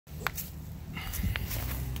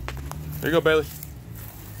There you go, Bailey.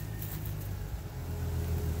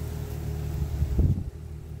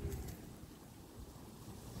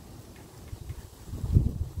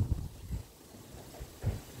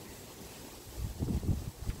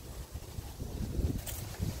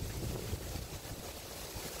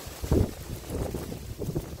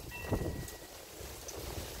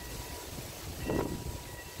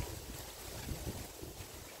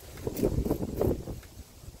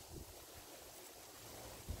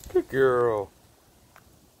 Good girl.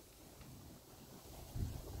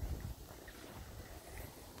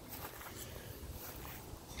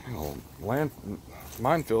 Oh,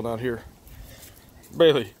 minefield out here.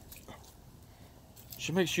 Bailey,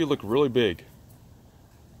 she makes you look really big.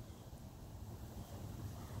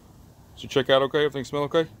 Did you check out okay? Everything smell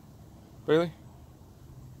okay? Bailey?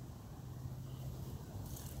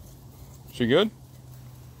 She good?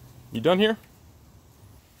 You done here?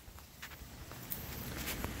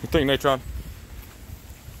 What do you think, Natron?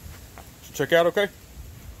 Did you check out okay?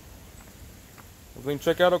 Everything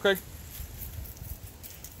check out okay?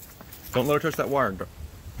 Don't let her touch that wire,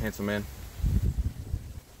 handsome man.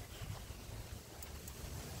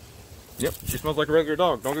 Yep, she smells like a regular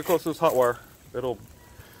dog. Don't get close to this hot wire. It'll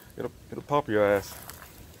pop your ass.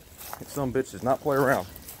 Some bitch does not play around.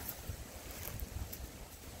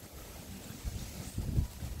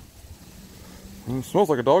 Smells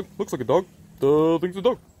like a dog. Looks like a dog. Thinks a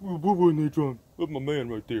dog. Oh, boy, Natron. That's my man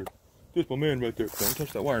right there. That's my man right there. Don't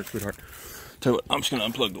touch that wire, sweetheart. Tell you what, I'm just gonna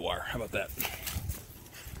unplug the wire. How about that?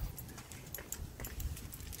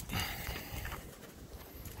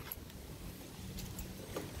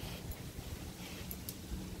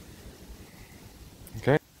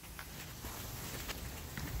 Okay.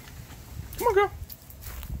 Come on, girl.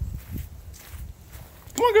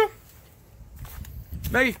 Come on, girl.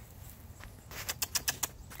 Maggie.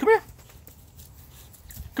 Come here.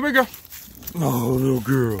 Come here, girl. Oh, little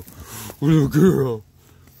girl. Little girl.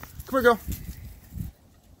 Come here, girl.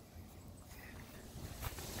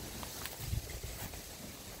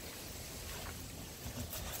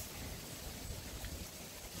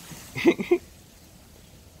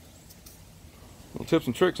 Little tips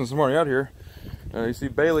and tricks since I'm already out here. You see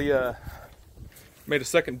Bailey made a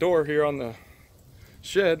second door here on the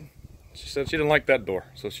shed. She said she didn't like that door,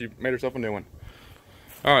 so she made herself a new one.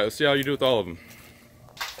 Alright, let's see how you do with all of them.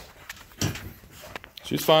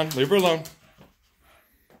 She's fine. Leave her alone.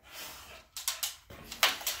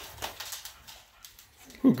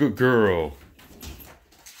 Oh, good girl.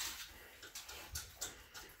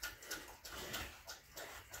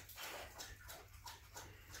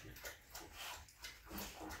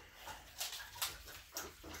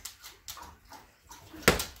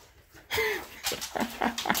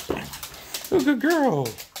 Oh, good girl.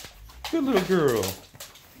 Good little girl.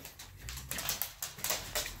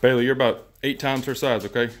 Bailey, you're about 8 times her size,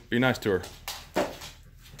 okay? Be nice to her.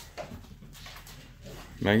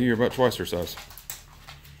 Maggie, you're about twice her size.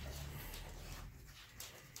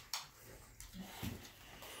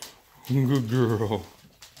 Good girl.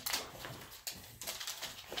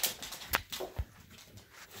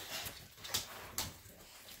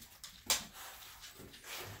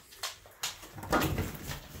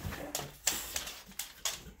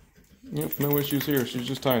 Yep, no issues here. She's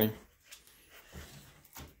just tiny.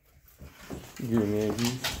 Good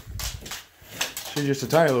Maggie. She's just a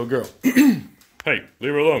tiny little girl. Hey,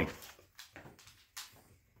 leave her alone.